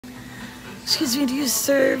Excuse me, do you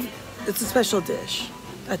serve? It's a special dish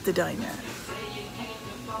at the diner.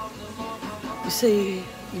 You say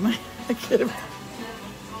you might get it.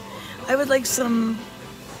 I would like some.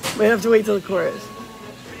 We have to wait till the chorus.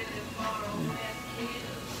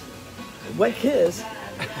 Wet kiss.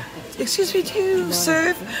 Excuse me, do you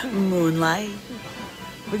serve moonlight?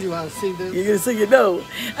 Would you want to see this? You're gonna sing it? No,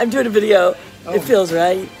 I'm doing a video. Oh. It feels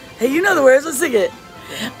right. Hey, you know the words. Let's sing it.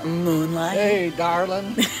 Moonlight. Hey,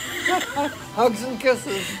 darling. Hugs and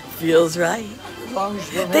kisses. Feels right. As long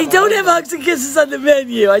as you They don't have hugs and kisses on the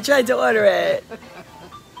menu. I tried to order it.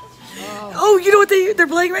 Oh, you know what they're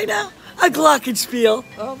playing right now? A glockenspiel.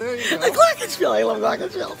 Oh, there you go. A glockenspiel. I love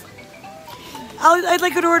glockenspiels. I'd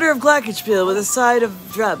like an order of glockenspiel with a side of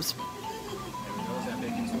drums.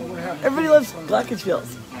 Everybody loves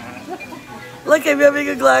glockenspiels. Look, I'm having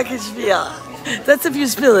a glockenspiel. That's if you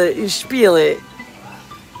spill it. You spiel it.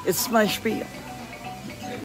 It's my spiel.